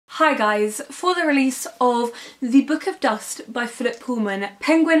Hi guys, for the release of The Book of Dust by Philip Pullman,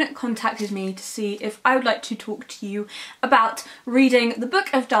 Penguin contacted me to see if I would like to talk to you about reading The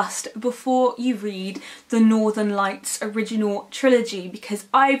Book of Dust before you read the Northern Lights original trilogy, because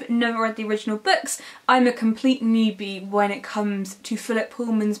I've never read the original books. I'm a complete newbie when it comes to Philip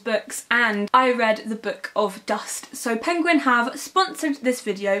Pullman's books, and I read The Book of Dust. So Penguin have sponsored this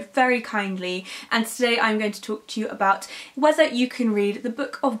video very kindly, and today I'm going to talk to you about whether you can read The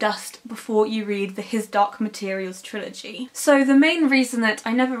Book of Dust before you read the His Dark Materials trilogy. So the main reason that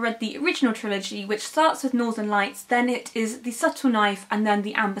I never read the original trilogy, which starts with Northern Lights, then it is The Subtle Knife, and then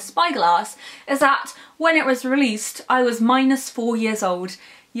The Amber Spyglass, is that when it was released I was -4 years old.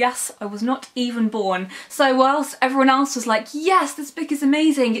 Yes, I was not even born. So whilst everyone else was like, yes, this book is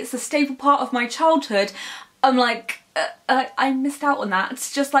amazing, it's a staple part of my childhood, I'm like, I missed out on that.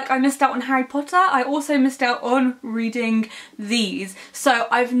 It's just like I missed out on Harry Potter, I also missed out on reading these. So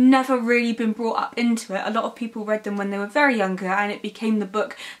I've never really been brought up into it. A lot of people read them when they were very younger and it became the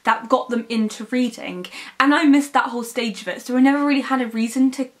book that got them into reading. And I missed that whole stage of it, so I never really had a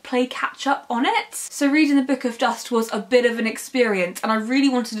reason to play catch up on it. So reading The Book of Dust was a bit of an experience, and I really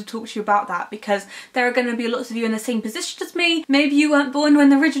wanted to talk to you about that because there are going to be lots of you in the same position as me. Maybe you weren't born when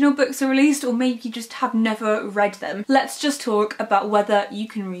the original books were released, or maybe you just have never read them. Let's just talk about whether you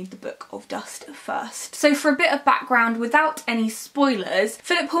can read The Book of Dust first. So for a bit of background without any spoilers,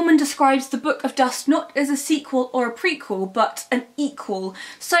 Philip Pullman describes The Book of Dust not as a sequel or a prequel, but an equal.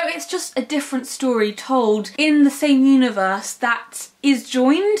 So it's just a different story told in the same universe that is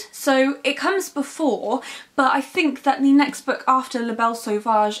joined. So it comes before, but I think that the next book after La Belle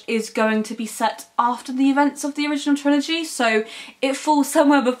Sauvage is going to be set after the events of the original trilogy, so it falls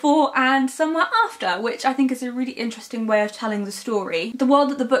somewhere before and somewhere after, which I think is a really interesting way of telling the story. The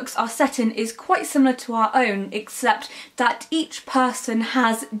world that the books are set in is quite similar to our own, except that each person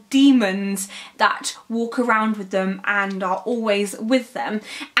has demons that walk around with them and are always with them.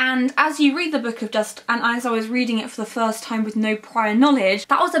 And as you read The Book of Dust, and as I was reading it for the first time with no prior knowledge,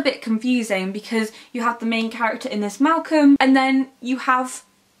 that was a bit confusing because you have the main character in this Malcolm, and then you have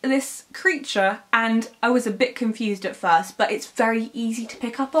this creature, and I was a bit confused at first, but it's very easy to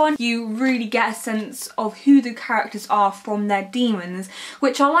pick up on. You really get a sense of who the characters are from their demons,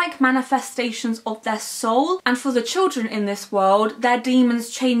 which are like manifestations of their soul. And for the children in this world, their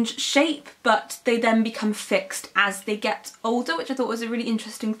demons change shape, but they then become fixed as they get older, which I thought was a really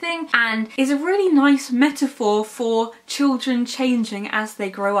interesting thing and is a really nice metaphor for children changing as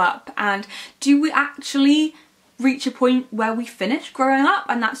they grow up. And do we actually reach a point where we finish growing up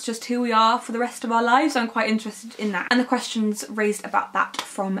and that's just who we are for the rest of our lives? I'm quite interested in that, and the questions raised about that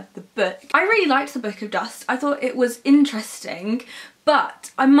from the book. I really liked The Book of Dust. I thought it was interesting, but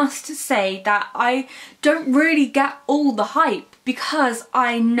I must say that I don't really get all the hype because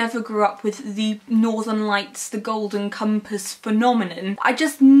I never grew up with the Northern Lights, the Golden Compass phenomenon. I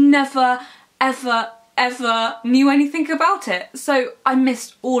just never ever knew anything about it, so I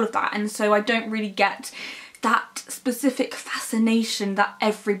missed all of that, and so I don't really get that specific fascination that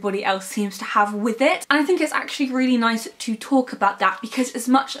everybody else seems to have with it. And I think it's actually really nice to talk about that, because as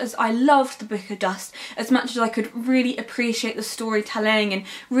much as I loved The Book of Dust, as much as I could really appreciate the storytelling and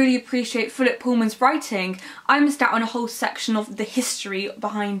really appreciate Philip Pullman's writing, I missed out on a whole section of the history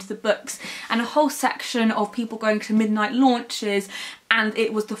behind the books and a whole section of people going to midnight launches, and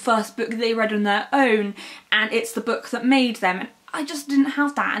it was the first book they read on their own and it's the book that made them. And I just didn't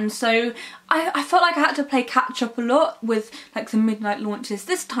have that, and so I felt like I had to play catch up a lot with like the midnight launches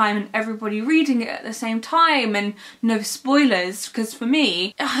this time and everybody reading it at the same time and no spoilers, because for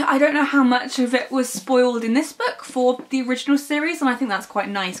me, I don't know how much of it was spoiled in this book for the original series, and I think that's quite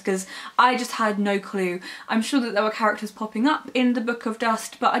nice because I just had no clue. I'm sure that there were characters popping up in The Book of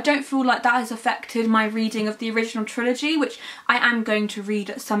Dust, but I don't feel like that has affected my reading of the original trilogy, which I am going to read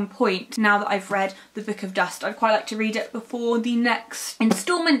at some point now that I've read The Book of Dust. I'd quite like to read it before the next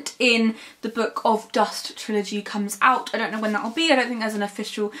instalment in the Book of Dust trilogy comes out. I don't know when that'll be. I don't think there's an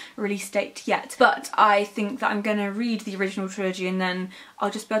official release date yet, but I think that I'm gonna read the original trilogy and then I'll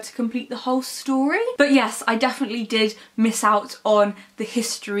just be able to complete the whole story. But yes, I definitely did miss out on the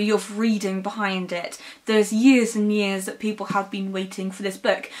history of reading behind it. There's years and years that people have been waiting for this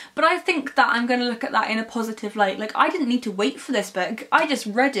book, but I think that I'm gonna look at that in a positive light. Like, I didn't need to wait for this book, I just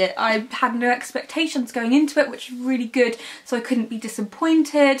read it. I had no expectations going into it, which was really good, so I couldn't be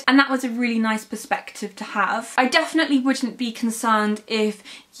disappointed, and that was a really nice perspective to have. I definitely wouldn't be concerned if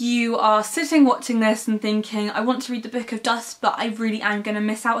you are sitting watching this and thinking, I want to read the Book of Dust, but I really am going to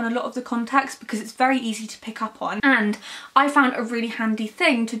miss out on a lot of the context because it's very easy to pick up on. And I found a really handy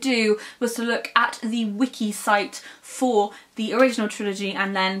thing to do was to look at the wiki site for the original trilogy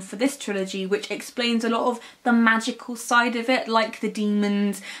and then for this trilogy, which explains a lot of the magical side of it, like the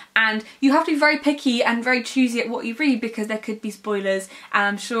demons, and you have to be very picky and very choosy at what you read because there could be spoilers, and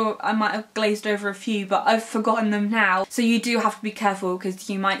I'm sure I might have glazed over a few but I've forgotten them now, so you do have to be careful because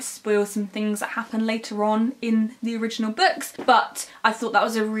you might spoil some things that happen later on in the original books. But I thought that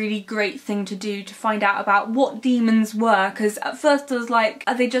was a really great thing to do, to find out about what demons were, because at first I was like,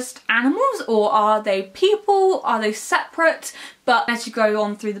 are they just animals or are they people, are they separate? But as you go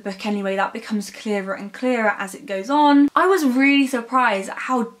on through the book anyway, that becomes clearer and clearer as it goes on. I was really surprised at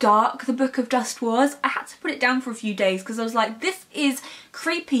how dark the Book of Dust was. I had to put it down for a few days because I was like, this is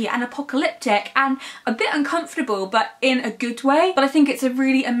creepy and apocalyptic and a bit uncomfortable, but in a good way. But I think it's a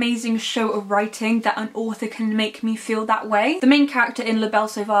really amazing show of writing that an author can make me feel that way. The main character in La Belle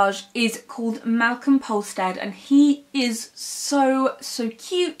Sauvage is called Malcolm Polstead, and he is so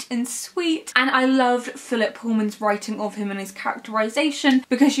cute and sweet, and I loved Philip Pullman's writing of him and his characterization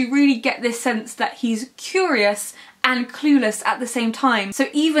because you really get this sense that he's curious and clueless at the same time. So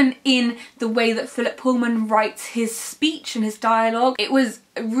even in the way that Philip Pullman writes his speech and his dialogue, it was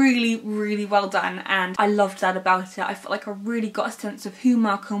really well done, and I loved that about it. I felt like I really got a sense of who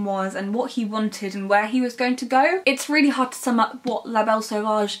Malcolm was and what he wanted and where he was going to go. It's really hard to sum up what La Belle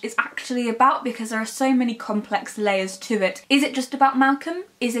Sauvage is actually about because there are so many complex layers to it. Is it just about Malcolm?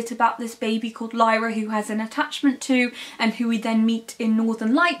 Is it about this baby called Lyra who has an attachment to and who we then meet in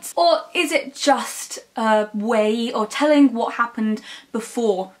Northern Lights? Or is it just a way or telling what happened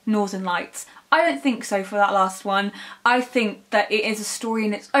before Northern Lights? I don't think so for that last one. I think that it is a story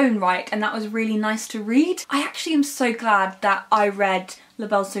in its own right, and that was really nice to read. I actually am so glad that I read La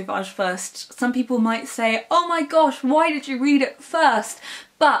Belle Sauvage first. Some people might say, oh my gosh, why did you read it first?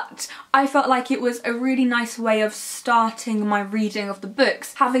 But I felt like it was a really nice way of starting my reading of the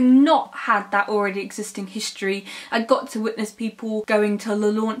books. Having not had that already existing history, I got to witness people going to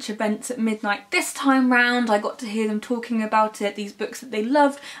the launch events at midnight this time round. I got to hear them talking about it, these books that they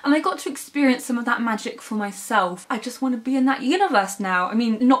loved, and I got to experience some of that magic for myself. I just want to be in that universe now. I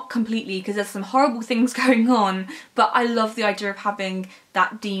mean, not completely because there's some horrible things going on, but I love the idea of having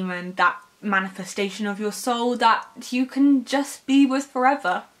that demon, that manifestation of your soul that you can just be with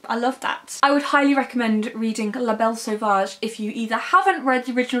forever. I love that. I would highly recommend reading La Belle Sauvage if you either haven't read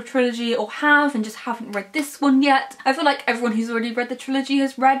the original trilogy or have and just haven't read this one yet. I feel like everyone who's already read the trilogy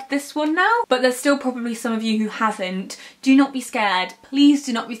has read this one now, but there's still probably some of you who haven't. Do not be scared. Please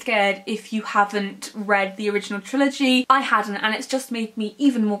do not be scared if you haven't read the original trilogy. I hadn't, and it's just made me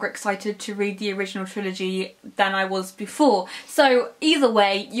even more excited to read the original trilogy than I was before. So either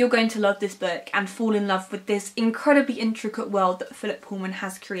way, you're going to love this book and fall in love with this incredibly intricate world that Philip Pullman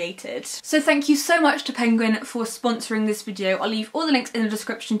has created. So thank you so much to Penguin for sponsoring this video. I'll leave all the links in the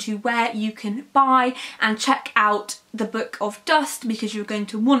description to where you can buy and check out the Book of Dust because you're going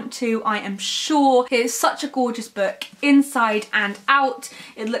to want to, I am sure. It is such a gorgeous book inside and out.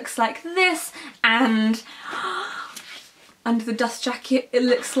 It looks like this, and under the dust jacket it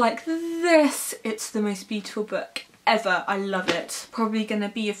looks like this. It's the most beautiful book ever. I love it. Probably gonna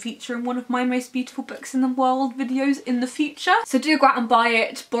be a feature in one of my most beautiful books in the world videos in the future. So do go out and buy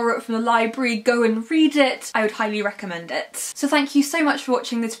it, borrow it from the library, go and read it. I would highly recommend it. So thank you so much for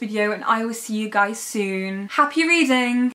watching this video, and I will see you guys soon. Happy reading!